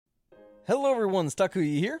Hello everyone,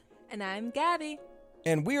 Stakuyi here. And I'm Gabby.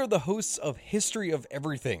 And we are the hosts of History of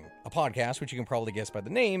Everything, a podcast which you can probably guess by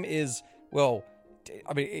the name is, well,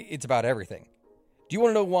 it's about everything. Do you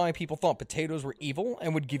want to know why people thought potatoes were evil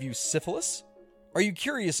and would give you syphilis? Are you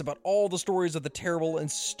curious about all the stories of the terrible and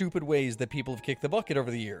stupid ways that people have kicked the bucket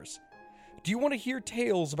over the years? Do you want to hear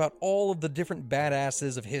tales about all of the different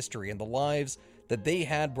badasses of history and the lives that they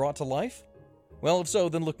had brought to life? Well, if so,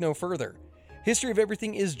 then look no further. History of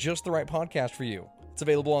Everything is just the right podcast for you. It's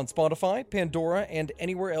available on Spotify, Pandora, and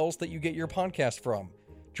anywhere else that you get your podcast from.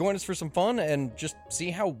 Join us for some fun and just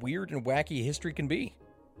see how weird and wacky history can be.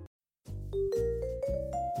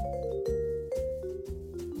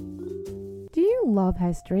 Do you love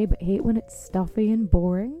history but hate when it's stuffy and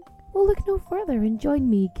boring? Well, look no further and join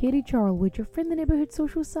me, Katie Charlwood, your friendly neighbourhood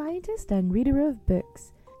social scientist and reader of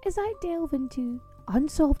books, as I delve into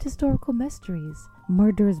unsolved historical mysteries,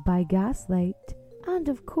 murders by gaslight, and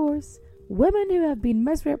of course, women who have been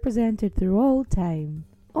misrepresented through all time.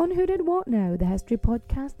 On Who Did What Now, the history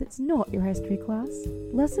podcast that's not your history class.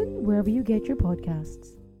 Listen wherever you get your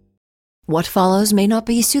podcasts. What follows may not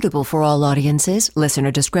be suitable for all audiences.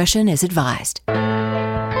 Listener discretion is advised.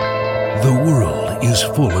 The world is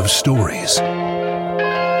full of stories.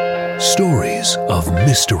 Stories of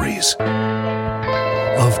mysteries,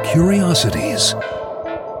 of curiosities,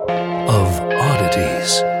 of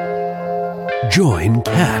oddities. Join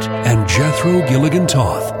Kat and Jethro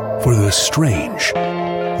Gilligan-Toth for the strange,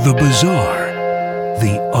 the bizarre,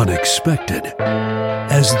 the unexpected,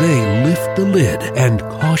 as they lift the lid and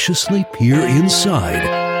cautiously peer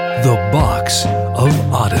inside the box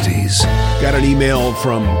of oddities. Got an email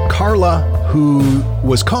from Carla, who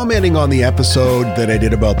was commenting on the episode that I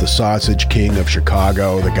did about the Sausage King of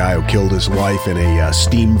Chicago, the guy who killed his wife in a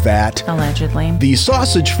steam vat. Allegedly. The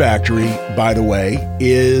sausage factory, by the way,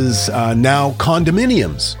 is now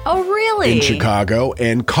condominiums. Oh, really? In Chicago,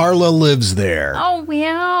 and Carla lives there. Oh,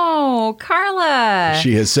 wow. Carla.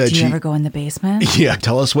 She has said Do you ever go in the basement? Yeah,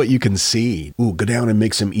 tell us what you can see. Ooh, go down and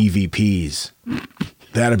make some EVPs.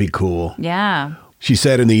 That'd be cool. Yeah. She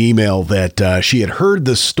said in the email that she had heard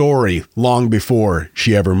the story long before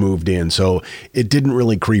she ever moved in, so it didn't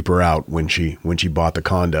really creep her out when she bought the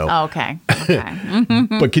condo. Oh, okay.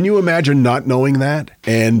 But can you imagine not knowing that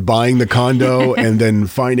and buying the condo and then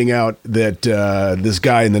finding out that this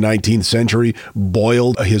guy in the 19th century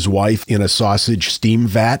boiled his wife in a sausage steam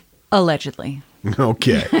vat? Allegedly.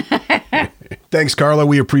 Okay. Thanks, Carla.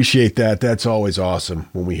 We appreciate that. That's always awesome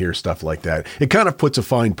when we hear stuff like that. It kind of puts a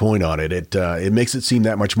fine point on it. It makes it seem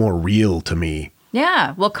that much more real to me.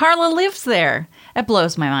 Yeah. Well, Carla lives there. It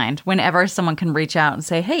blows my mind whenever someone can reach out and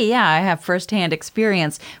say, hey, yeah, I have firsthand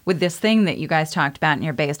experience with this thing that you guys talked about in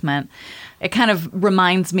your basement. It kind of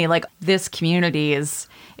reminds me like this community is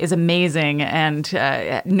amazing and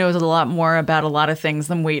knows a lot more about a lot of things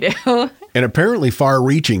than we do. And apparently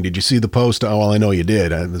far-reaching. Did you see the post? Oh, well, I know you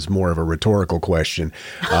did. It was more of a rhetorical question.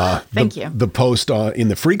 Thank you. The post in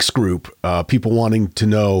the Freaks group, people wanting to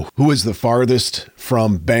know who is the farthest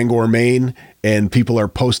from Bangor, Maine, and people are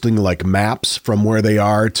posting like maps from where they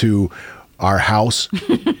are to our house,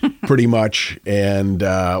 pretty much. And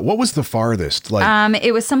what was the farthest? Like,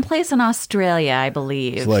 it was someplace in Australia, I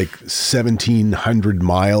believe. It's like 1,700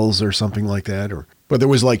 miles or something like that, But there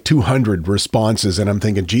was like 200 responses, and I'm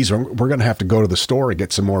thinking, geez, we're going to have to go to the store and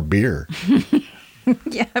get some more beer.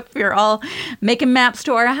 Yep, you're all making maps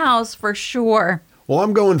to our house for sure. Well,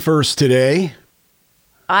 I'm going first today.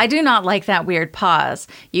 I do not like that weird pause.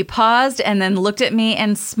 You paused and then looked at me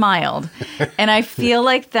and smiled. And I feel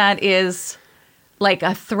like that is like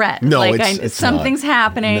a threat. No, like it's something's not.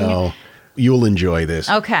 Happening. No, you'll enjoy this.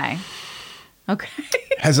 Okay.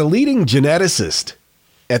 Has a leading geneticist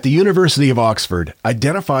at the University of Oxford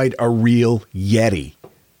identified a real Yeti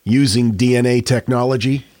using DNA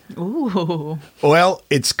technology? Ooh. Well,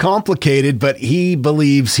 it's complicated, but he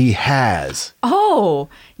believes he has. Oh,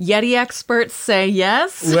 Yeti experts say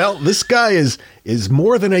yes? Well, this guy is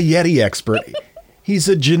more than a Yeti expert. He's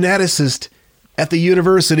a geneticist at the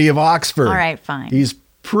University of Oxford. All right, fine. He's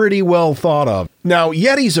pretty well thought of. Now,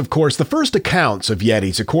 Yetis, of course, the first accounts of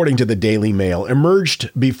Yetis, according to the Daily Mail, emerged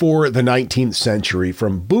before the 19th century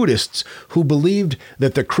from Buddhists who believed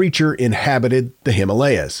that the creature inhabited the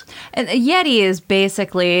Himalayas. And a Yeti is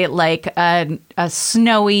basically like a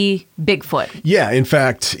snowy Bigfoot. Yeah, in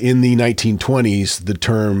fact, in the 1920s, the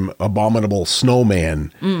term abominable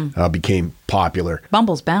snowman became popular.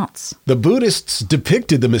 Bumbles bounce. The Buddhists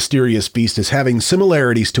depicted the mysterious beast as having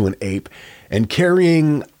similarities to an ape and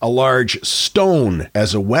carrying a large stone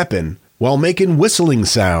as a weapon while making whistling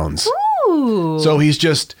sounds. Ooh. So he's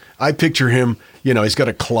just, I picture him You know, he's got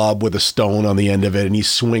a club with a stone on the end of it, and he's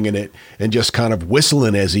swinging it and just kind of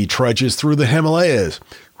whistling as he trudges through the Himalayas.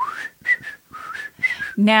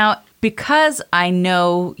 Now, because I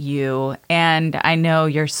know you and I know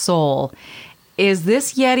your soul, is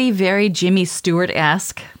this Yeti very Jimmy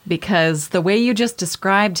Stewart-esque? Because the way you just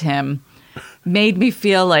described him made me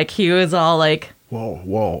feel like he was all like,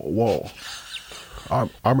 Whoa. I'm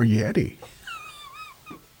a Yeti.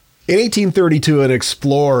 In 1832, an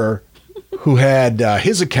explorer who had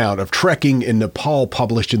his account of trekking in Nepal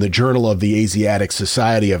published in the Journal of the Asiatic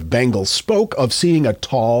Society of Bengal spoke of seeing a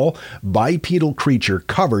tall, bipedal creature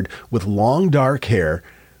covered with long dark hair,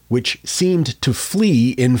 which seemed to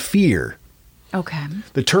flee in fear. okay.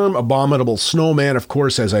 The term abominable snowman, of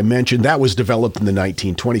course, as I mentioned, that was developed in the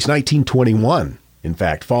 1920s, 1921, in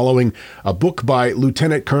fact, following a book by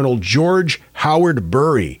Lieutenant Colonel George Howard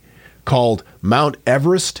Bury called Mount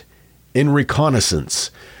Everest in Reconnaissance.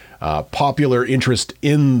 Popular interest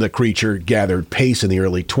in the creature gathered pace in the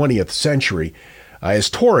early 20th century as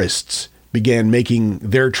tourists began making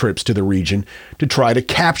their trips to the region to try to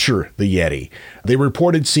capture the Yeti. They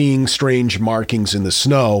reported seeing strange markings in the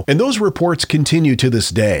snow, and those reports continue to this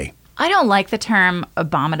day. I don't like the term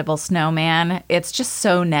abominable snowman. It's just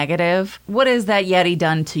so negative. What has that Yeti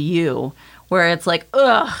done to you? Where it's like,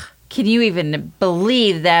 ugh, can you even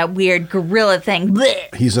believe that weird gorilla thing?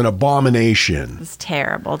 Blech. He's an abomination. It's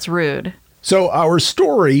terrible. It's rude. So our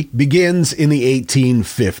story begins in the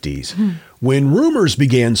 1850s when rumors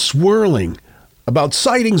began swirling about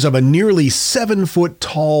sightings of a nearly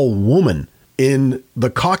 7-foot-tall woman in the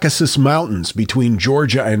Caucasus Mountains between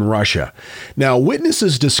Georgia and Russia. Now,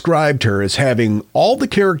 witnesses described her as having all the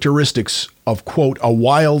characteristics of, quote, a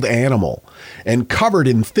wild animal and covered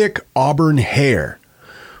in thick auburn hair.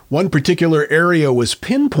 One particular area was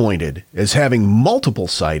pinpointed as having multiple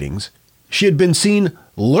sightings. She had been seen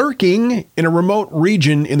lurking in a remote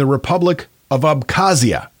region in the Republic of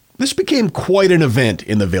Abkhazia. This became quite an event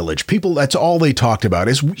in the village. People, that's all they talked about,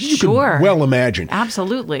 as you Sure. can well imagine.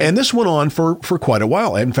 Absolutely. And this went on for quite a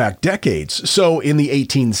while, in fact, decades. So in the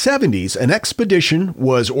 1870s, an expedition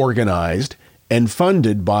was organized and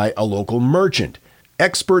funded by a local merchant.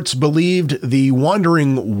 Experts believed the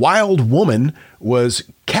wandering wild woman was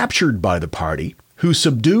captured by the party, who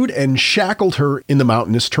subdued and shackled her in the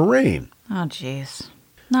mountainous terrain. Oh, jeez.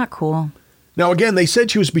 Not cool. Now, again, they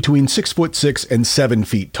said she was between 6'6" and 7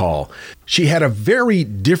 feet tall. She had a very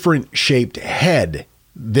different shaped head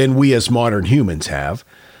than we as modern humans have.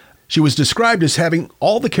 She was described as having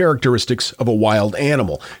all the characteristics of a wild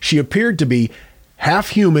animal. She appeared to be half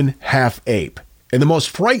human, half ape. And the most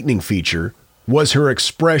frightening feature was her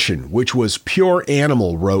expression, which was pure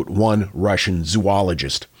animal, wrote one Russian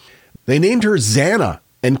zoologist. They named her Zana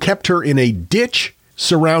and kept her in a ditch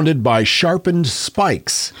surrounded by sharpened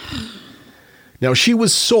spikes. Now, she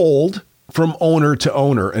was sold from owner to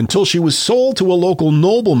owner until she was sold to a local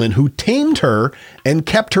nobleman who tamed her and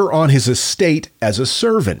kept her on his estate as a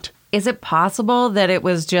servant. Is it possible that it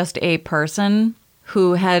was just a person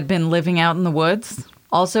who had been living out in the woods?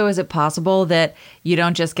 Also, is it possible that you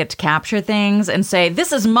don't just get to capture things and say,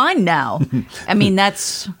 this is mine now? I mean,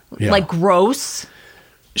 that's like gross.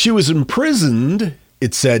 She was imprisoned,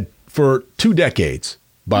 it said, for 2 decades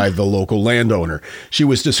by the local landowner. She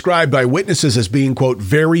was described by witnesses as being, quote,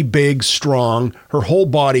 very big, strong. Her whole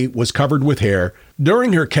body was covered with hair.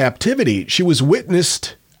 During her captivity, she was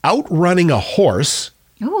witnessed outrunning a horse.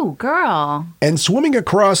 Ooh, girl. And swimming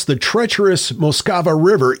across the treacherous Moskva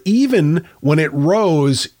River, even when it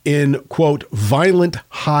rose in, quote, violent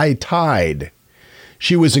high tide.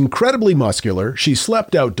 She was incredibly muscular. She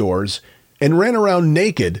slept outdoors and ran around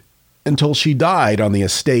naked until she died on the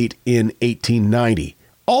estate in 1890.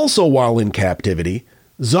 Also, while in captivity,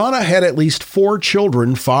 Zana had at least 4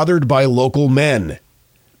 children fathered by local men.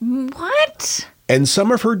 What? And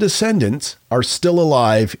some of her descendants are still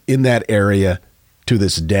alive in that area to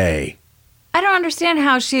this day. I don't understand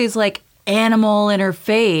how she's like animal in her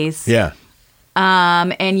face. Yeah.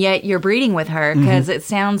 And yet you're breeding with her because it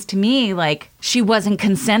sounds to me like she wasn't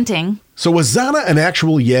consenting. So was Zana an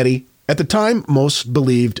actual Yeti? At the time, most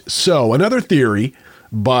believed so. Another theory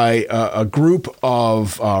by a group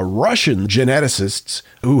of Russian geneticists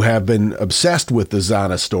who have been obsessed with the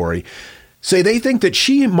Zana story say they think that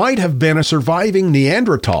she might have been a surviving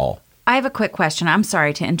Neanderthal. I have a quick question. I'm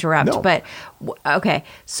sorry to interrupt, No. but okay.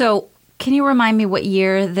 So can you remind me what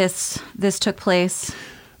year this took place?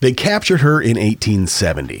 They captured her in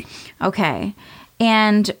 1870. Okay.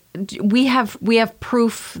 And we have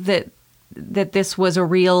proof that this was a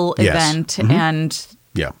real Yes. event and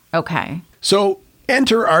Yeah. okay. So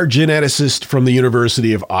enter our geneticist from the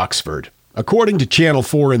University of Oxford, According to Channel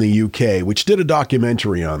 4 in the UK, which did a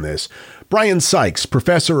documentary on this, Brian Sykes,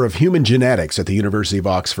 professor of human genetics at the University of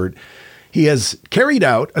Oxford, he has carried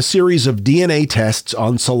out a series of DNA tests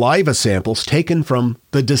on saliva samples taken from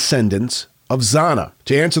the descendants of Zana.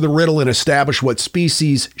 To answer the riddle and establish what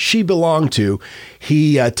species she belonged to,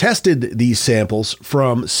 he tested these samples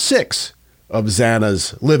from 6 of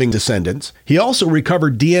Zana's living descendants. He also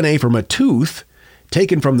recovered DNA from a tooth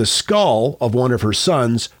taken from the skull of one of her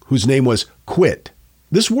sons, whose name was Quit.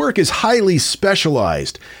 This work is highly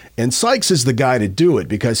specialized, and Sykes is the guy to do it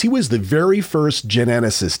because he was the very first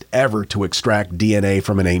geneticist ever to extract DNA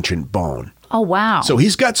from an ancient bone. Oh, wow. So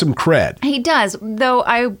he's got some cred. He does, though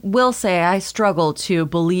I will say I struggle to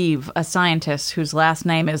believe a scientist whose last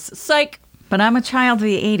name is Psych. But I'm a child of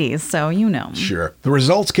the 80s, so you know. Sure. The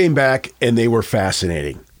results came back, and they were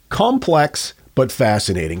fascinating. Complex, but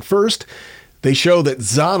fascinating. First, they show that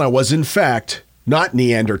Zana was, in fact, not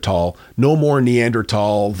Neanderthal, no more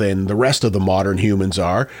Neanderthal than the rest of the modern humans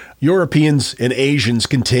are. Europeans and Asians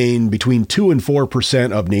contain between 2 and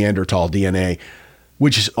 4% of Neanderthal DNA,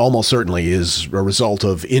 which almost certainly is a result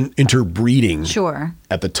of interbreeding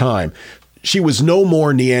at the time. She was no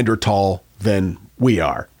more Neanderthal than we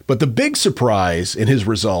are. But the big surprise in his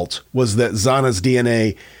results was that Zana's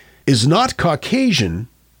DNA is not Caucasian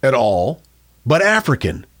at all, but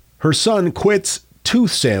African. Her son Quit's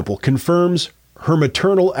tooth sample confirms her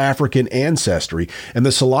maternal African ancestry, and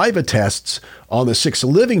the saliva tests on the 6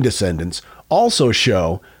 living descendants also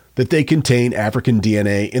show that they contain African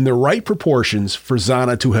DNA in the right proportions for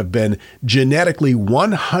Zana to have been genetically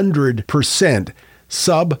 100%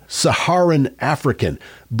 sub-Saharan African.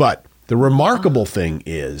 But the remarkable thing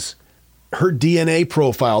is her DNA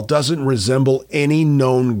profile doesn't resemble any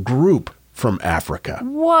known group from Africa.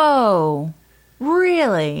 Whoa.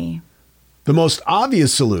 Really? The most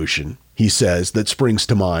obvious solution, he says, that springs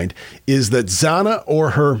to mind is that Zana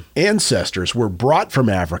or her ancestors were brought from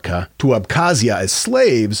Africa to Abkhazia as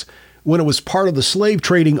slaves when it was part of the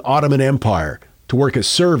slave-trading Ottoman Empire to work as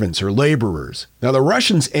servants or laborers. Now, the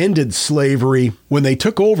Russians ended slavery when they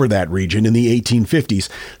took over that region in the 1850s.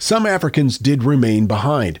 Some Africans did remain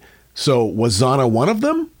behind. So was Zana one of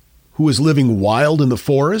them, who was living wild in the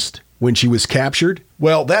forest when she was captured?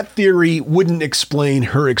 Well, that theory wouldn't explain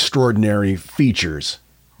her extraordinary features.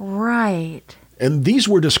 Right. And these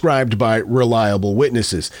were described by reliable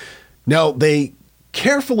witnesses. Now, they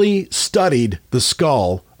carefully studied the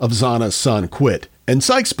skull of Zana's son, Quit. And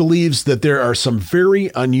Sykes believes that there are some very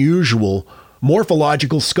unusual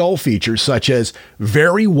morphological skull features, such as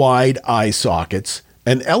very wide eye sockets,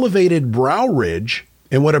 an elevated brow ridge,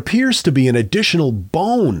 and what appears to be an additional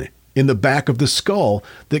bone in the back of the skull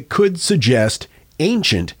that could suggest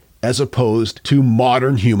ancient as opposed to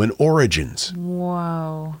modern human origins.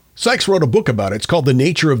 Whoa. Sykes wrote a book about it. It's called The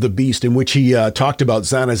Nature of the Beast, in which he talked about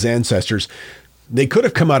Zana's ancestors. They could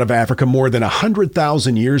have come out of Africa more than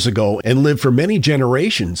 100,000 years ago and lived for many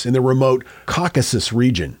generations in the remote Caucasus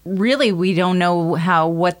region. Really, we don't know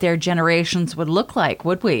what their generations would look like,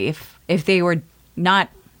 would we? If they were not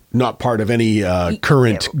part of any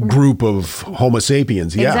current group of Homo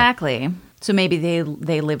sapiens. Yeah. Exactly. So maybe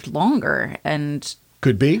they lived longer, and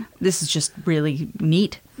could be. This is just really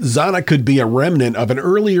neat. Zana could be a remnant of an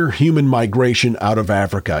earlier human migration out of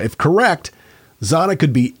Africa. If correct, Zana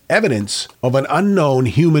could be evidence of an unknown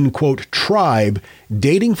human, quote, tribe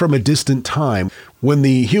dating from a distant time when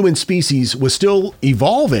the human species was still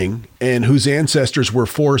evolving and whose ancestors were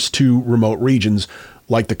forced to remote regions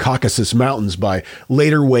like the Caucasus Mountains by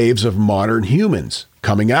later waves of modern humans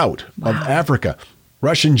coming out of Africa.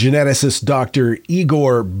 Russian geneticist Dr.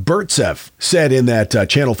 Igor Burtsev said in that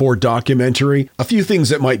Channel 4 documentary a few things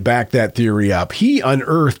that might back that theory up. He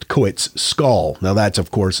unearthed Quit's skull. Now, that's, of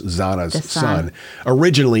course, Zana's son.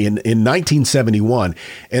 Originally in 1971,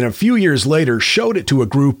 and a few years later showed it to a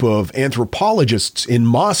group of anthropologists in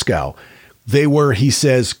Moscow. They were, he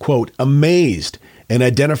says, quote, amazed, and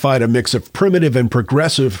identified a mix of primitive and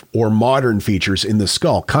progressive or modern features in the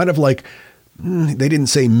skull, kind of like, they didn't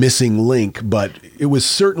say missing link, but it was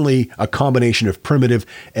certainly a combination of primitive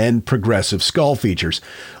and progressive skull features.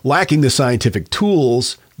 Lacking the scientific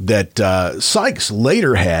tools that Sykes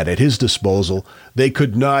later had at his disposal, they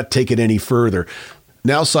could not take it any further.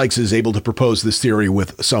 Now Sykes is able to propose this theory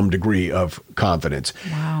with some degree of confidence.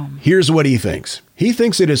 Wow. Here's what he thinks. He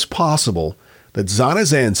thinks it is possible that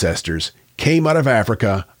Zana's ancestors came out of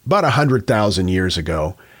Africa about 100,000 years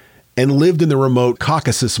ago and lived in the remote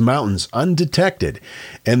Caucasus Mountains undetected,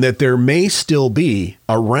 and that there may still be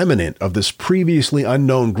a remnant of this previously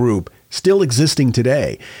unknown group still existing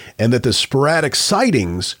today, and that the sporadic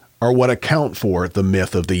sightings are what account for the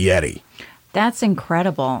myth of the Yeti. That's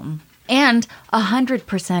incredible. And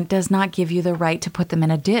 100% does not give you the right to put them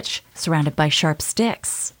in a ditch surrounded by sharp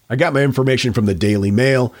sticks. I got my information from the Daily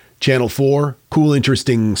Mail, Channel 4, Cool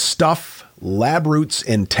Interesting Stuff, Lab Roots,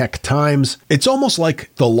 and Tech Times. It's almost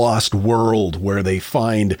like the Lost World, where they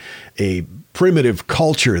find a primitive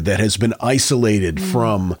culture that has been isolated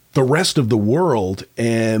from the rest of the world,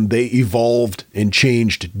 and they evolved and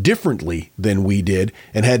changed differently than we did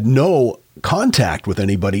and had no contact with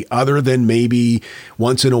anybody other than maybe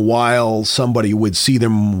once in a while somebody would see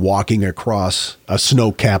them walking across a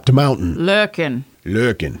snow-capped mountain. Lurking,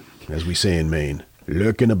 as we say in Maine.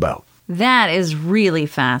 Lurking about. That is really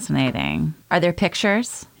fascinating. Are there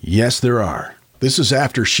pictures? Yes, there are. This is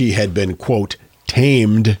after she had been, quote,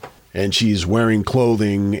 tamed, and she's wearing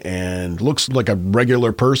clothing and looks like a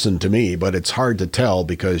regular person to me, but it's hard to tell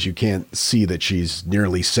because you can't see that she's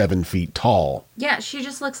nearly 7 feet tall. Yeah, she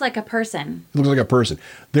just looks like a person. Looks like a person.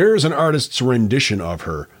 There's an artist's rendition of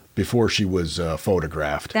her before she was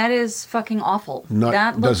photographed. That is fucking awful.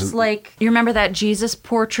 That looks like... You remember that Jesus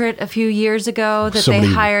portrait a few years ago that they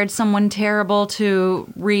hired someone terrible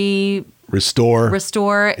to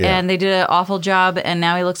restore, yeah. And they did an awful job, and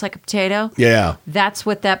now he looks like a potato? Yeah. That's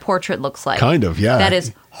what that portrait looks like. Kind of, yeah. That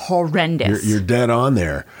is horrendous. You're dead on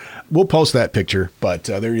there. We'll post that picture, but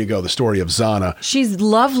there you go, the story of Zana. She's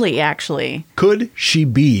lovely, actually. Could she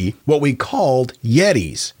be what we called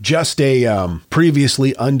Yetis, just a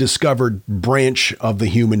previously undiscovered branch of the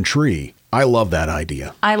human tree? I love that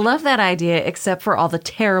idea. I love that idea, except for all the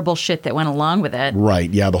terrible shit that went along with it. Right,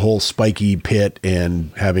 yeah, the whole spiky pit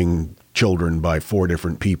and having children by 4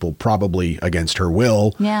 different people, probably against her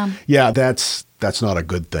will. Yeah. Yeah, that's not a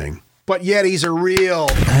good thing. But Yetis are real.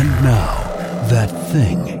 And now, that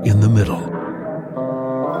thing in the middle.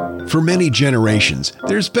 For many generations,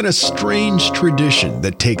 there's been a strange tradition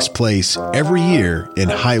that takes place every year in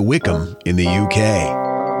High Wycombe in the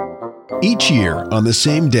UK. Each year, on the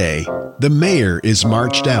same day, the mayor is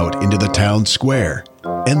marched out into the town square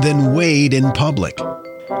and then weighed in public.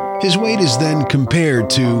 His weight is then compared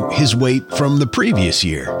to his weight from the previous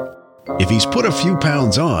year. If he's put a few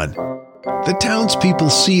pounds on, the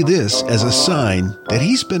townspeople see this as a sign that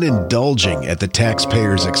he's been indulging at the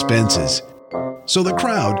taxpayers' expenses. So the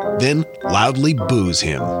crowd then loudly boos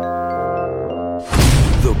him.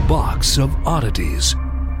 The Box of Oddities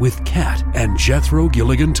with Kat and Jethro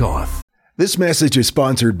Gilligan Toth. This message is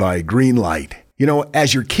sponsored by Greenlight. You know,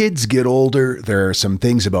 as your kids get older, there are some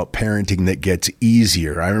things about parenting that gets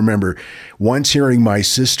easier. I remember once hearing my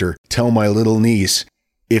sister tell my little niece,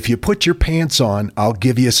 "If you put your pants on, I'll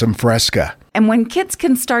give you some Fresca." And when kids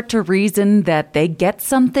can start to reason that they get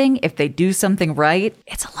something if they do something right,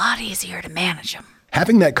 it's a lot easier to manage them.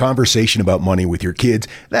 Having that conversation about money with your kids,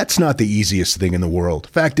 that's not the easiest thing in the world.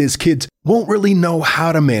 Fact is, kids won't really know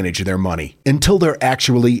how to manage their money until they're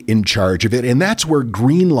actually in charge of it, and that's where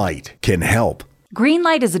Greenlight can help.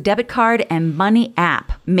 Greenlight is a debit card and money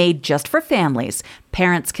app made just for families.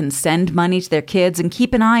 Parents can send money to their kids and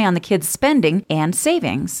keep an eye on the kids' spending and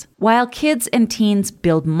savings, while kids and teens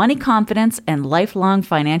build money confidence and lifelong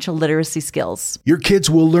financial literacy skills. Your kids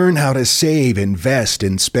will learn how to save, invest,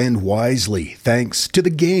 and spend wisely thanks to the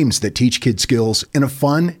games that teach kids skills in a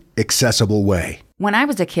fun, accessible way. When I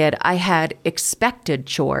was a kid, I had expected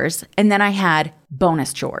chores, and then I had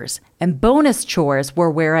bonus chores. And bonus chores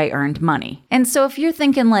were where I earned money. And so if you're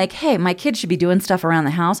thinking like, hey, my kid should be doing stuff around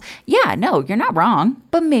the house, yeah, no, you're not wrong.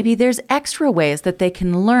 But maybe there's extra ways that they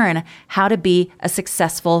can learn how to be a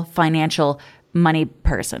successful financial money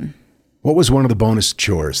person. What was one of the bonus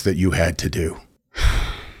chores that you had to do?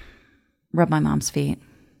 Rub my mom's feet.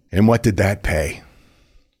 And what did that pay?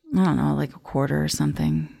 I don't know, like $0.25 or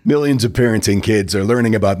something. Millions of parents and kids are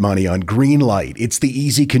learning about money on Greenlight. It's the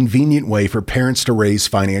easy, convenient way for parents to raise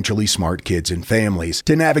financially smart kids and families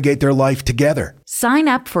to navigate their life together. Sign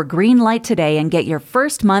up for Greenlight today and get your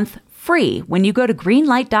first month free when you go to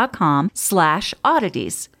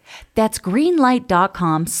greenlight.com/oddities. That's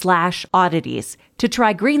greenlight.com/oddities to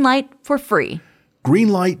try Greenlight for free.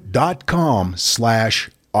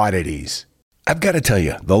 Greenlight.com/oddities. I've got to tell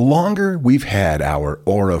you, the longer we've had our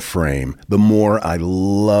Aura frame, the more I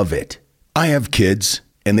love it. I have kids,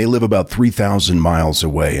 and they live about 3,000 miles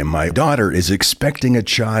away, and my daughter is expecting a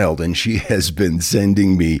child, and she has been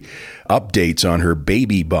sending me updates on her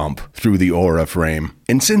baby bump through the Aura frame.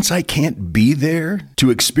 And since I can't be there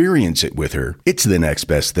to experience it with her, it's the next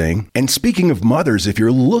best thing. And speaking of mothers, if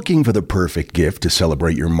you're looking for the perfect gift to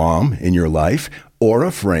celebrate your mom in your life,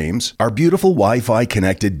 Aura frames are beautiful Wi-Fi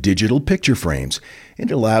connected digital picture frames.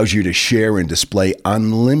 It allows you to share and display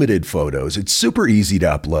unlimited photos. It's super easy to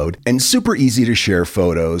upload and super easy to share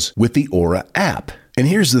photos with the Aura app. And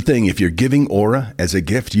here's the thing, if you're giving Aura as a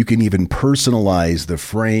gift, you can even personalize the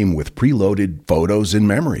frame with preloaded photos and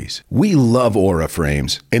memories. We love Aura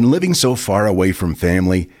frames, and living so far away from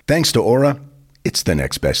family, thanks to Aura, it's the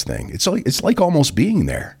next best thing. It's like almost being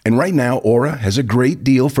there. And right now, Aura has a great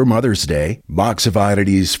deal for Mother's Day. Box of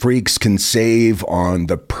Oddities freaks can save on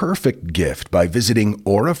the perfect gift by visiting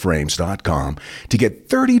auraframes.com to get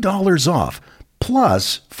 $30 off,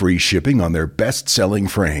 plus free shipping on their best-selling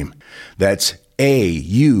frame. That's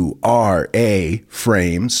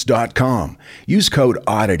AURAFrames.com. Use code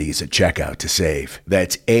ODDITIES at checkout to save.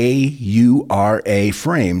 That's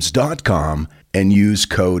AURAFrames.com and use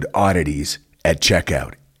code ODDITIES at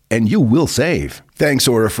checkout, and you will save. Thanks,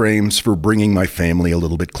 Aura Frames, for bringing my family a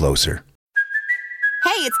little bit closer.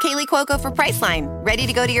 Hey, it's Kaylee Cuoco for Priceline. Ready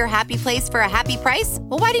to go to your happy place for a happy price?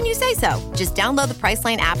 Well, why didn't you say so? Just download the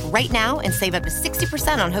Priceline app right now and save up to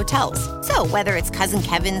 60% on hotels. So whether it's Cousin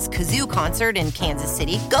Kevin's Kazoo Concert in Kansas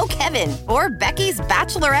City, go Kevin, or Becky's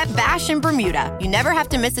Bachelorette Bash in Bermuda, you never have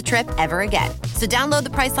to miss a trip ever again. So download the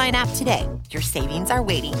Priceline app today. Your savings are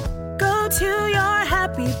waiting. Go to your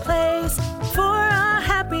happy place for a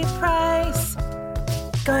happy price.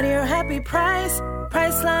 Go to your happy price,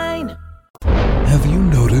 Priceline. Have you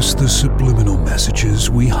noticed the subliminal messages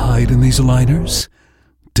we hide in these liners?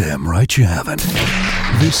 Damn right you haven't.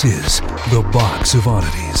 This is the Box of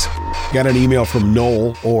Oddities. Got an email from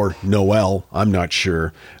Noel, or Noel, I'm not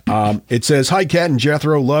sure. It says, "Hi, Kat and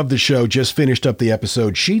Jethro. Love the show. Just finished up the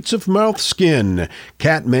episode, Sheets of Mouth Skin.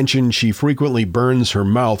 Kat mentioned she frequently burns her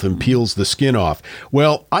mouth and peels the skin off.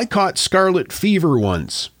 Well, I caught scarlet fever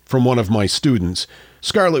once from one of my students.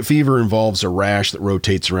 Scarlet fever involves a rash that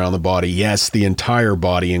rotates around the body. Yes, the entire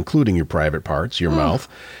body, including your private parts, your mouth,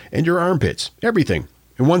 and your armpits. Everything.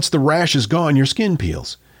 And once the rash is gone, your skin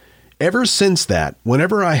peels. Ever since that,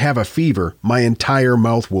 whenever I have a fever, my entire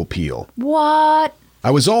mouth will peel. What? I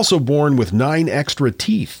was also born with 9 extra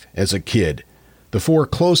teeth as a kid. The 4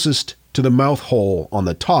 closest to the mouth hole on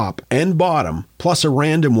the top and bottom, plus a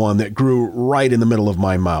random one that grew right in the middle of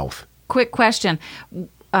my mouth." Quick question.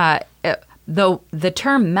 Though the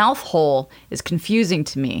term mouth hole is confusing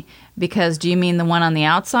to me, because do you mean the one on the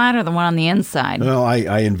outside or the one on the inside? Well,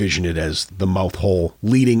 I envision it as the mouth hole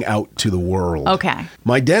leading out to the world. Okay.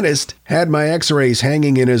 My dentist had my x-rays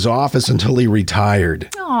hanging in his office until he retired.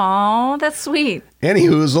 Aw, that's sweet.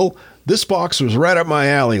 Anyhoozle, this box was right up my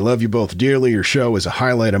alley. Love you both dearly. Your show is a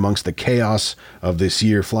highlight amongst the chaos of this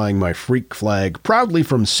year, flying my freak flag proudly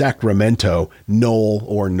from Sacramento, Noel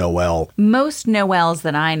or Noel. Most Noels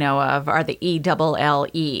that I know of are the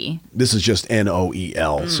E-double-L-E. This is just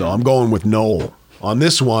Noel, so I'm going with Noel on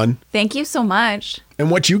this one. Thank you so much.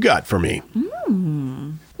 And what you got for me?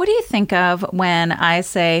 What do you think of when I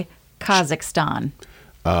say Kazakhstan?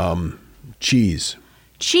 Cheese.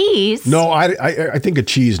 Cheese? No, I think of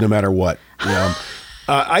cheese no matter what.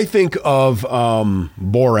 I think of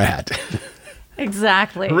Borat.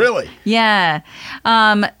 Exactly. Really? Yeah.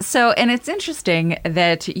 And it's interesting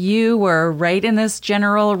that you were right in this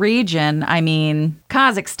general region. I mean,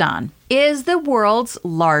 Kazakhstan is the world's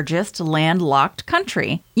largest landlocked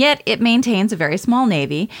country, yet it maintains a very small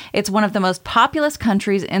navy. It's one of the most populous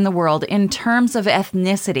countries in the world in terms of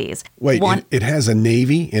ethnicities. Wait, it has a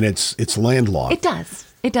navy and it's landlocked? It does.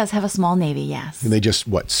 It does have a small navy, yes. And they just,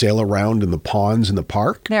 sail around in the ponds in the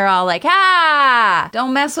park? They're all like,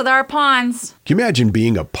 don't mess with our ponds. Can you imagine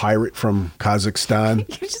being a pirate from Kazakhstan?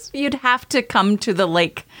 You'd have to come to the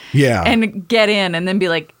lake and get in and then be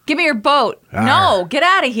like, give me your boat. No, get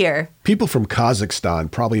out of here. People from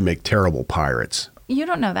Kazakhstan probably make terrible pirates. You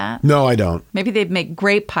don't know that. No, I don't. Maybe they'd make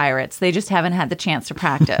great pirates. They just haven't had the chance to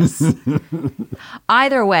practice.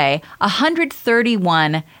 Either way,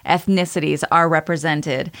 131 ethnicities are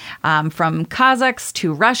represented, from Kazakhs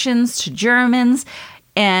to Russians to Germans,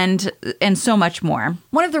 and so much more.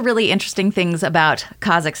 One of the really interesting things about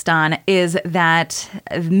Kazakhstan is that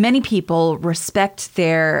many people respect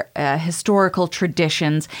their historical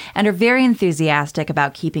traditions and are very enthusiastic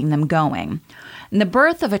about keeping them going. And the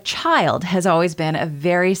birth of a child has always been a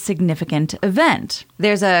very significant event.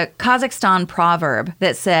 There's a Kazakhstan proverb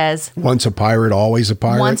that says, "Once a pirate, always a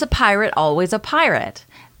pirate." Once a pirate, always a pirate.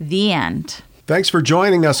 The end. Thanks for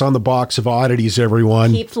joining us on the Box of Oddities,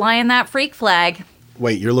 everyone. Keep flying that freak flag.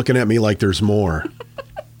 Wait, you're looking at me like there's more.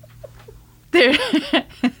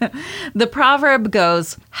 The proverb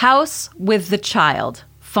goes, "House with the child,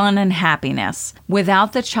 fun and happiness.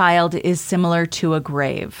 Without the child is similar to a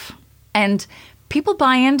grave." And people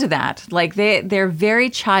buy into that. Like they're very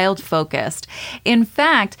child focused. In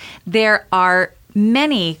fact, there are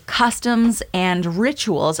many customs and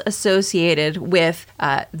rituals associated with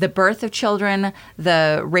the birth of children,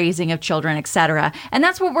 the raising of children, etc. And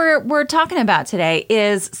that's what we're talking about today,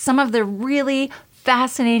 is some of the really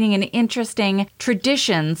fascinating and interesting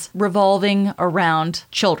traditions revolving around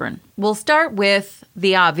children. We'll start with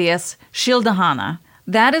the obvious, Shildahana.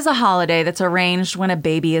 That is a holiday that's arranged when a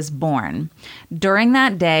baby is born. During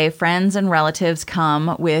that day, friends and relatives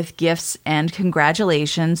come with gifts and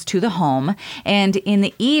congratulations to the home. And in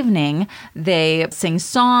the evening, they sing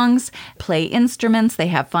songs, play instruments, they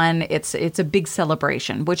have fun. It's a big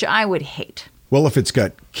celebration, which I would hate. Well, if it's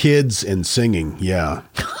got kids and singing, yeah.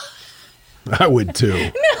 I would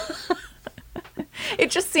too.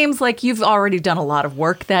 It just seems like you've already done a lot of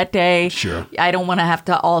work that day. Sure. I don't want to have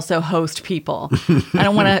to also host people. I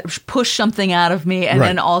don't want to push something out of me and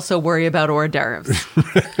then also worry about hors d'oeuvres.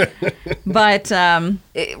 But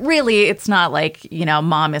really, it's not like,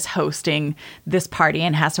 mom is hosting this party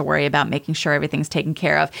and has to worry about making sure everything's taken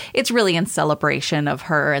care of. It's really in celebration of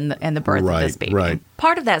her and the birth of this baby. Right.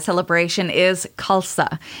 Part of that celebration is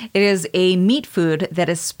kalsa. It is a meat food that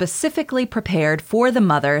is specifically prepared for the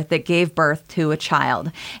mother that gave birth to a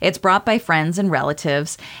child. It's brought by friends and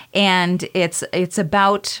relatives, and it's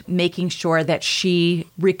about making sure that she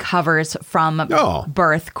recovers from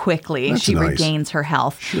birth quickly. She regains her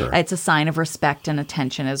health. Sure. It's a sign of respect and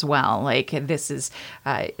attention as well. Like, this is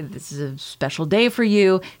a special day for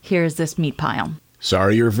you. Here's this meat pile.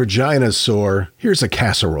 Sorry your vagina's sore. Here's a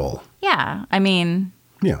casserole. Yeah, I mean,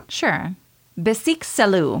 yeah, sure. Besik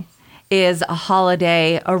Salu is a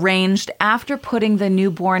holiday arranged after putting the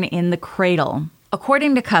newborn in the cradle.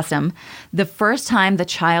 According to custom, the first time the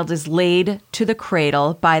child is laid to the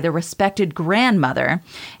cradle by the respected grandmother,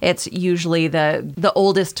 it's usually the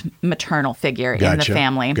oldest maternal figure in the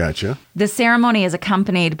family. Gotcha. The ceremony is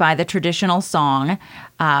accompanied by the traditional song,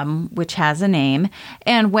 which has a name.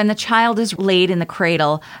 And when the child is laid in the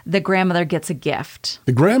cradle, the grandmother gets a gift.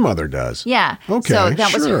 The grandmother does? Yeah. Okay, so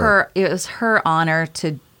that was sure. it was her honor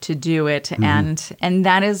to do it. Mm-hmm. And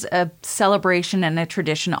that is a celebration and a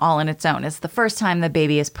tradition all in its own. It's the first time the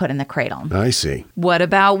baby is put in the cradle. I see. What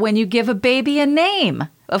about when you give a baby a name?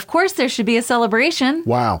 Of course there should be a celebration.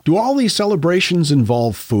 Wow. Do all these celebrations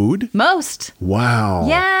involve food? Most. Wow.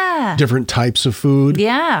 Yeah. Different types of food?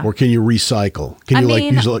 Yeah. Or can you recycle? Can you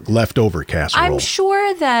use leftover casserole? I'm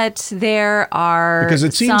sure that there are Because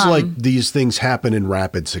it seems like these things happen in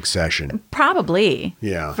rapid succession. Probably.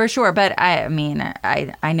 Yeah. For sure. But I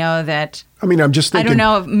know that... I'm just thinking... I don't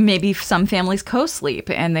know, maybe some families co-sleep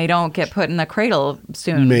and they don't get put in the cradle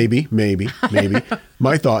soon. Maybe.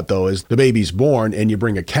 My thought, though, is the baby's born and you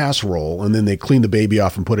bring a casserole and then they clean the baby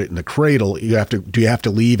off and put it in the cradle. Do you have to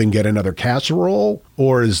leave and get another casserole?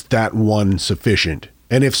 Or is that one sufficient?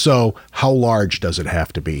 And if so, how large does it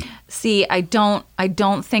have to be? See, I don't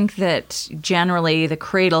think that generally the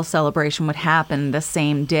cradle celebration would happen the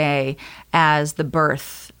same day as the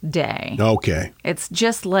birth day. Okay. It's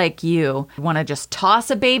just like you want to just toss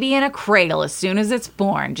a baby in a cradle as soon as it's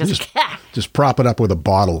born. Just prop it up with a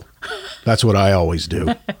bottle. That's what I always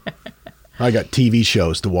do. I got TV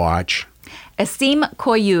shows to watch. Asim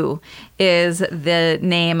Koyu is the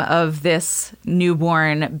name of this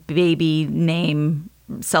newborn baby name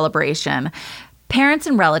celebration. Parents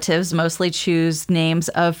and relatives mostly choose names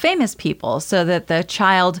of famous people so that the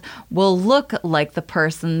child will look like the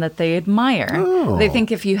person that they admire. Oh. They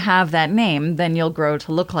think if you have that name, then you'll grow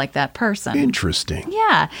to look like that person. Interesting.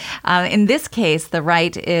 Yeah. In this case, the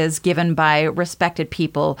rite is given by respected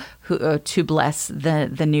people who to bless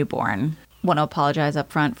the newborn. Want to apologize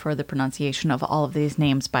up front for the pronunciation of all of these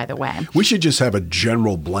names, by the way. We should just have a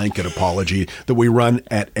general blanket apology that we run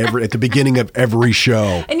at the beginning of every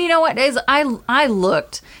show. And you know what? I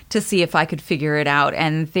looked to see if I could figure it out,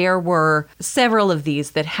 and there were several of these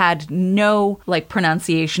that had no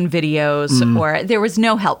pronunciation videos, or there was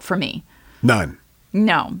no help for me. None.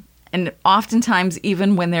 No. And oftentimes,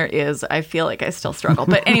 even when there is, I feel like I still struggle.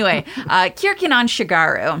 But anyway, Kirkinan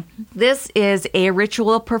Shigaru. This is a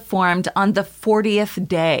ritual performed on the 40th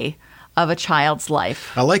day of a child's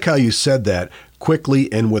life. I like how you said that quickly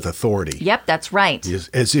and with authority. Yep, that's right.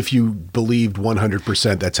 As if you believed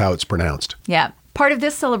 100% that's how it's pronounced. Yeah. Part of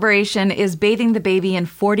this celebration is bathing the baby in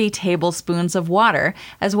 40 tablespoons of water,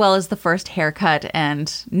 as well as the first haircut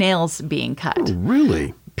and nails being cut. Oh,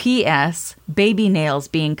 really? P.S. Baby nails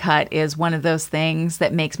being cut is one of those things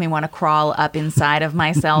that makes me want to crawl up inside of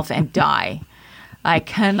myself and die. I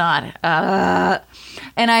cannot.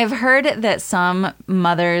 And I've heard that some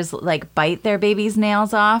mothers bite their baby's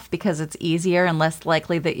nails off because it's easier and less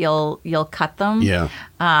likely that you'll cut them. Yeah.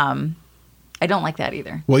 I don't like that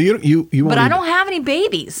either. Well, you won't But I even- don't have any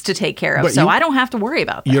babies to take care of, But so you- I don't have to worry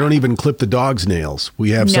about that. You don't even clip the dog's nails.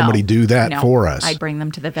 We have No. somebody do that No. for us. I bring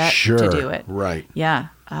them to the vet Sure. to do it. Right. Yeah.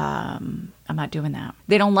 I'm not doing that.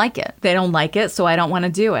 They don't like it. They don't like it, so I don't want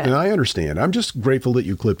to do it. And I understand. I'm just grateful that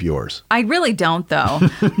you clip yours. I really don't, though.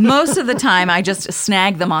 Most of the time, I just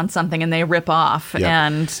snag them on something and they rip off, Yeah.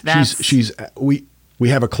 and that's We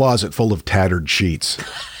have a closet full of tattered sheets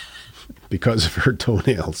because of her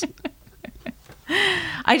toenails.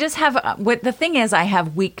 I just have the thing is I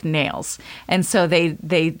have weak nails, and so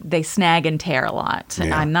they snag and tear a lot.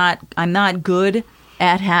 Yeah. I'm not good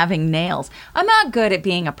at having nails. I'm not good at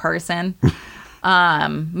being a person.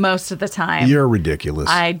 Most of the time. You're ridiculous.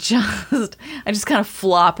 I just kind of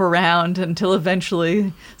flop around until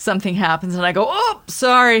eventually something happens and I go, "Oh,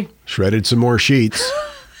 sorry." Shredded some more sheets.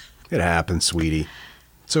 It happens, sweetie.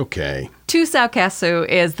 It's okay. Tusaukasu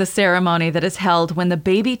is the ceremony that is held when the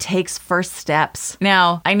baby takes first steps.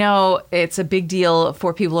 Now, I know it's a big deal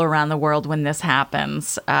for people around the world when this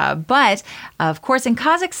happens, but of course in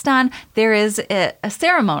Kazakhstan there is a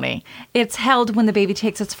ceremony. It's held when the baby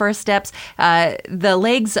takes its first steps. The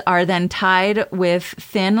legs are then tied with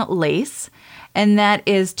thin lace, and that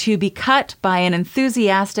is to be cut by an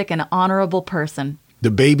enthusiastic and honorable person. The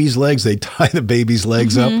baby's legs, they tie the baby's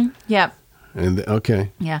legs up. Yep. And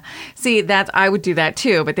okay. Yeah. See, I would do that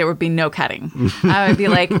too, but there would be no cutting. I would be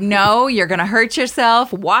like, no, you're going to hurt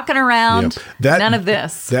yourself walking around. Yep. None of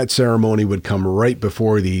this. That ceremony would come right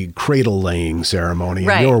before the cradle laying ceremony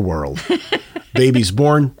Right. in your world. Baby's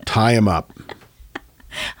born, tie him up.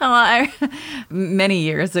 Many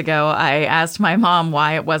years ago, I asked my mom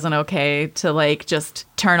why it wasn't okay to just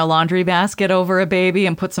turn a laundry basket over a baby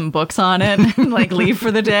and put some books on it and leave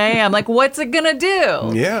for the day. I'm like, what's it gonna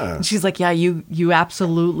do? Yeah. And she's like, yeah, you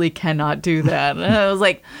absolutely cannot do that. And I was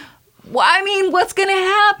like, well, I mean, what's gonna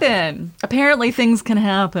happen? Apparently things can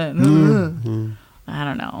happen. Mm-hmm. I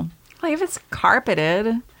don't know. If it's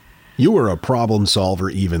carpeted. You were a problem solver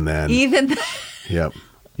even then. Yep.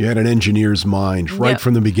 You had an engineer's mind right Yep.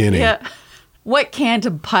 from the beginning. Yeah. What can't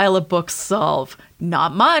a pile of books solve?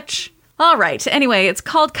 Not much. All right. Anyway, it's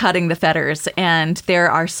called Cutting the Fetters, and there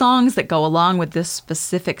are songs that go along with this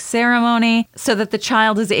specific ceremony so that the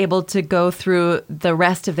child is able to go through the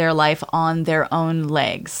rest of their life on their own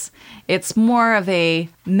legs. It's more of a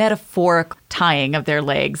metaphoric tying of their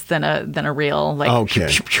legs than a real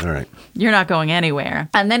Okay. All right. You're not going anywhere.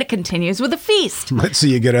 And then it continues with a feast. Let's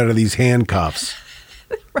see you get out of these handcuffs.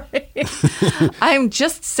 I'm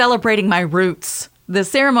just celebrating my roots. The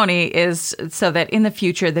ceremony is so that in the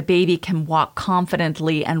future the baby can walk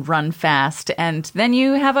confidently and run fast, and then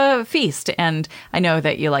you have a feast, and I know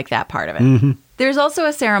that you like that part of it. Mm-hmm. There's also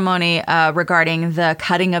a ceremony regarding the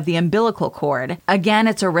cutting of the umbilical cord. Again,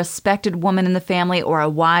 it's a respected woman in the family or a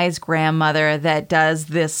wise grandmother that does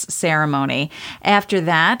this ceremony. After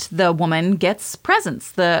that, the woman gets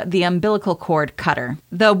presents, the umbilical cord cutter.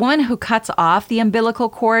 The woman who cuts off the umbilical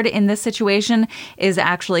cord in this situation is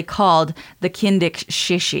actually called the kindik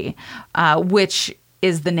shishi, which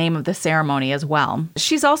is the name of the ceremony as well.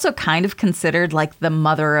 She's also kind of considered like the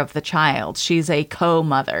mother of the child. She's a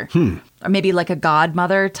co-mother. Or maybe like a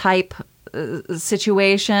godmother type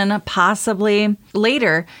situation, possibly.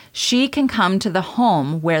 Later, she can come to the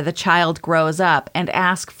home where the child grows up and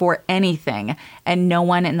ask for anything, and no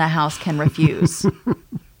one in the house can refuse.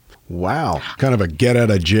 Wow. Kind of a get out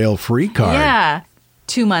of jail free card. Yeah.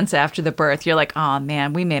 2 months after the birth, you're like, oh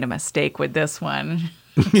man, we made a mistake with this one.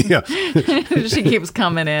 Yeah. She keeps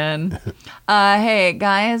coming in. Hey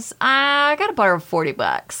guys, I got to borrow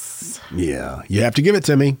 $40. Yeah. You have to give it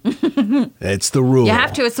to me. It's the rule. You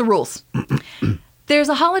have to. It's the rules. There's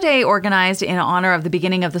a holiday organized in honor of the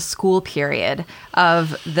beginning of the school period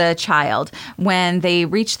of the child. When they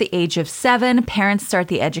reach the age of 7, parents start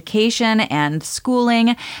the education and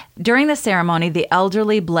schooling. During the ceremony, the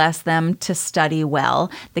elderly bless them to study well.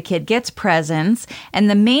 The kid gets presents. And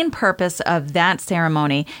the main purpose of that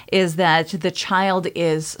ceremony is that the child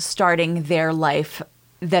is starting their life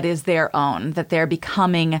that is their own, that they're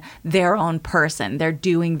becoming their own person. They're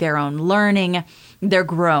doing their own learning. They're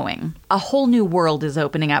growing. A whole new world is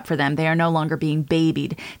opening up for them. They are no longer being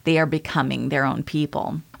babied. They are becoming their own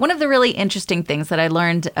people. One of the really interesting things that I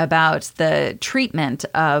learned about the treatment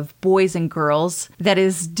of boys and girls that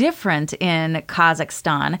is different in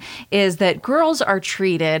Kazakhstan is that girls are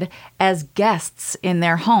treated as guests in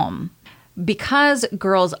their home. Because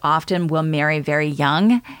girls often will marry very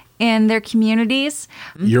young in their communities.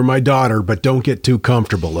 You're my daughter, but don't get too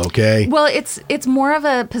comfortable, okay? Well, it's more of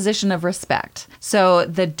a position of respect. So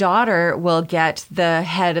the daughter will get the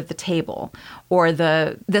head of the table or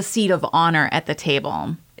the seat of honor at the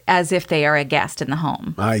table as if they are a guest in the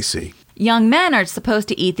home. I see. Young men are supposed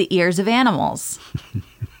to eat the ears of animals.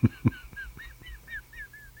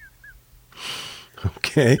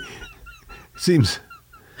 Okay. Seems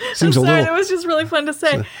I'm a sorry, little... that was just really fun to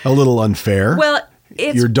say. A little unfair. Well,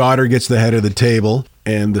 it's... Your daughter gets the head of the table,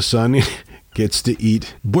 and the son gets to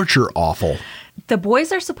eat butcher offal. The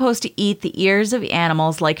boys are supposed to eat the ears of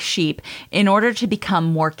animals like sheep in order to become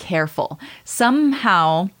more careful.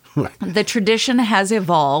 Somehow, the tradition has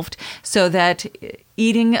evolved so that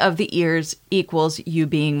eating of the ears equals you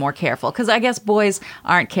being more careful. Because I guess boys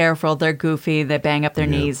aren't careful. They're goofy. They bang up their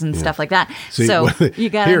knees and stuff like that. See, so you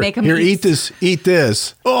got to make them eat this. Eat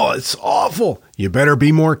this. Oh, it's awful. You better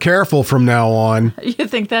be more careful from now on. You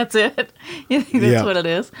think that's it? You think that's what it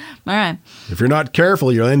is? All right. If you're not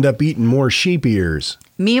careful, you'll end up eating more sheep ears.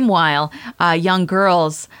 Meanwhile, young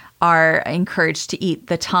girls are encouraged to eat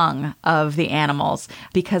the tongue of the animals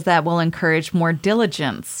because that will encourage more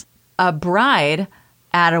diligence. A bride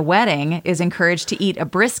at a wedding is encouraged to eat a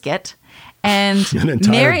brisket, and An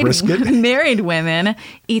entire brisket? married women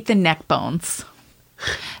eat the neck bones.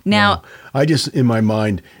 Now, I just, in my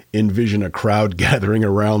mind, envision a crowd gathering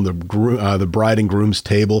around the bride and groom's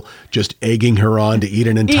table, just egging her on to eat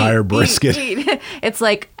an entire brisket. Eat. It's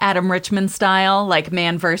like Adam Richman style, like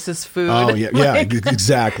man versus food. Oh, yeah,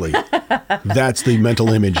 exactly. That's the mental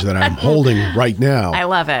image that I'm holding right now. I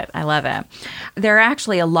love it. There are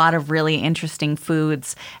actually a lot of really interesting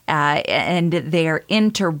foods, and they are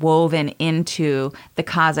interwoven into the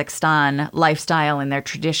Kazakhstan lifestyle and their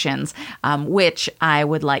traditions, which I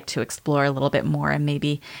would like to explore a little bit more and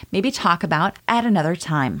maybe talk about at another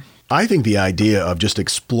time. I think the idea of just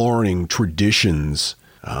exploring traditions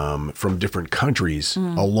from different countries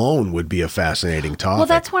alone would be a fascinating topic. Well,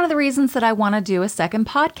 that's one of the reasons that I want to do a second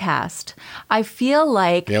podcast. I feel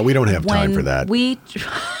like... Yeah, we don't have time for that.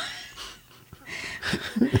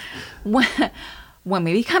 When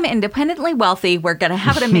we become independently wealthy, we're going to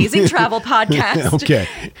have an amazing travel podcast. Okay.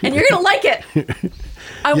 And you're going to like it.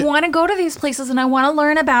 I want to go to these places and I want to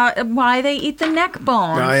learn about why they eat the neck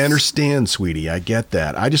bones. I understand, sweetie. I get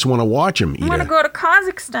that. I just want to watch them eat I want to go to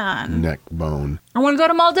Kazakhstan. neck bone. I want to go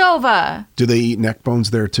to Moldova. Do they eat neck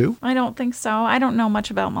bones there too? I don't think so. I don't know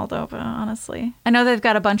much about Moldova, honestly. I know they've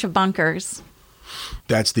got a bunch of bunkers.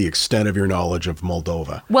 That's the extent of your knowledge of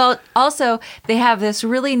Moldova. Well, also, they have this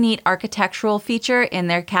really neat architectural feature in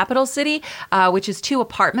their capital city, which is 2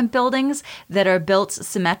 apartment buildings that are built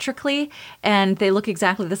symmetrically, and they look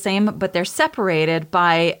exactly the same, but they're separated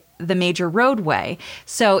by the major roadway.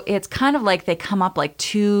 So it's kind of like they come up like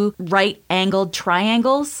 2 right-angled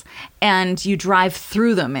triangles, and you drive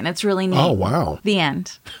through them, and it's really neat. Oh, wow. The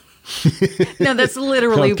end. No, that's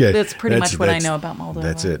literally, Okay. that's pretty much what I know about Moldova.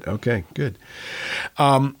 That's it. Okay, good.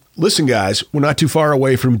 Listen, guys, we're not too far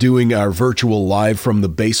away from doing our virtual live from the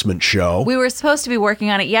basement show. We were supposed to be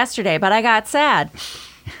working on it yesterday, but I got sad.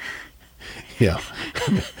 Yeah.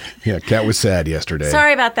 Yeah, Kat was sad yesterday.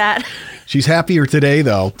 Sorry about that. She's happier today,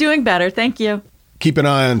 though. Doing better. Thank you. Keep an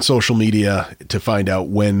eye on social media to find out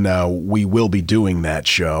when we will be doing that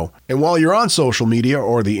show. And while you're on social media,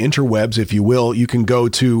 or the interwebs, if you will, you can go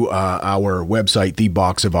to our website,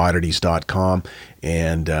 theboxofoddities.com.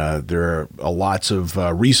 And there are lots of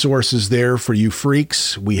resources there for you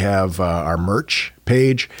freaks. We have our merch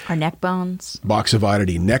page. Our neck bones. Box of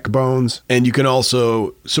Oddity neck bones. And you can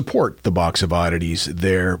also support the Box of Oddities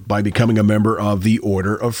there by becoming a member of the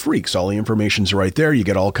Order of Freaks. All the information's right there. You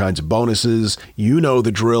get all kinds of bonuses. You know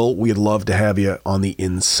the drill. We'd love to have you on the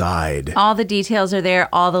inside. All the details are there.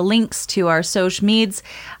 All the links to our social medias.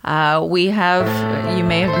 We have, you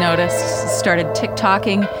may have noticed, started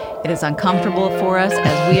TikToking. It is uncomfortable for us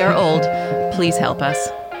as we are old. Please help us.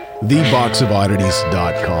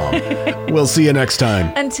 TheBoxOfOddities.com. We'll see you next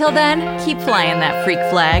time. Until then, keep flying that freak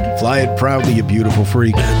flag. Fly it proudly, you beautiful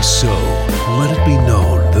freak. And so, let it be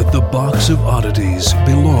known that the Box of Oddities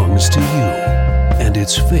belongs to you, and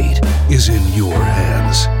its fate is in your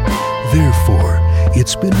hands. Therefore,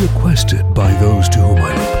 it's been requested by those to whom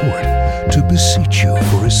I report to beseech you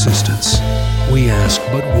for assistance. We ask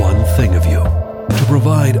but one thing of you: to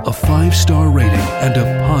provide a 5-star rating and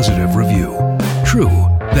a positive review. True,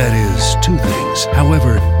 that is 2 things.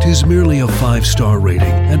 However, 'tis merely a 5-star rating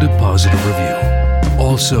and a positive review.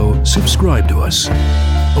 Also, subscribe to us.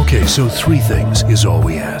 Okay, so 3 things is all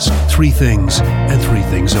we ask. 3 things and 3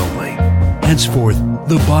 things only. Henceforth,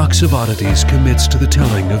 the Box of Oddities commits to the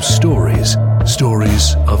telling of stories.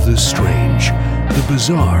 Stories of the strange, the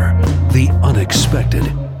bizarre, the unexpected.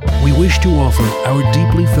 We wish to offer our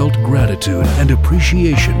deeply felt gratitude and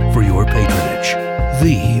appreciation for your patronage.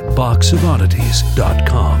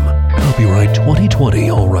 TheBoxOfOddities.com. Copyright 2020,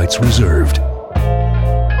 all rights reserved.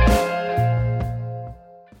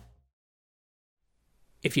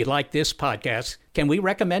 If you like this podcast, can we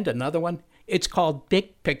recommend another one? It's called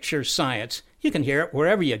Big Picture Science. You can hear it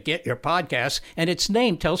wherever you get your podcasts, and its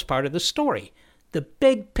name tells part of the story. The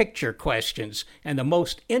big picture questions and the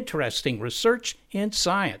most interesting research in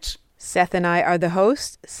science. Seth and I are the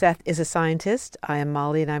hosts. Seth is a scientist. I am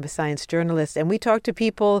Molly, and I'm a science journalist. And we talk to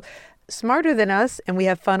people smarter than us, and we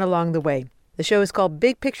have fun along the way. The show is called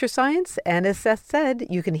Big Picture Science, and as Seth said,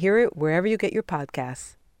 you can hear it wherever you get your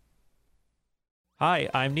podcasts. Hi,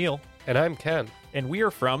 I'm Neil. And I'm Ken. And we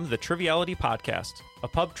are from the Triviality Podcast, a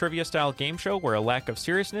pub trivia-style game show where a lack of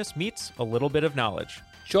seriousness meets a little bit of knowledge.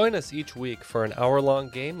 Join us each week for an hour-long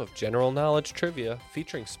game of general knowledge trivia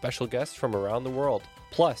featuring special guests from around the world,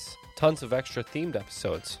 plus tons of extra themed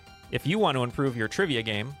episodes. If you want to improve your trivia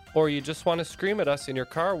game, or you just want to scream at us in your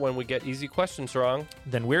car when we get easy questions wrong,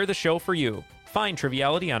 then we're the show for you. Find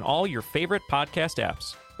Triviality on all your favorite podcast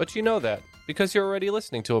apps. But you know that, because you're already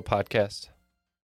listening to a podcast.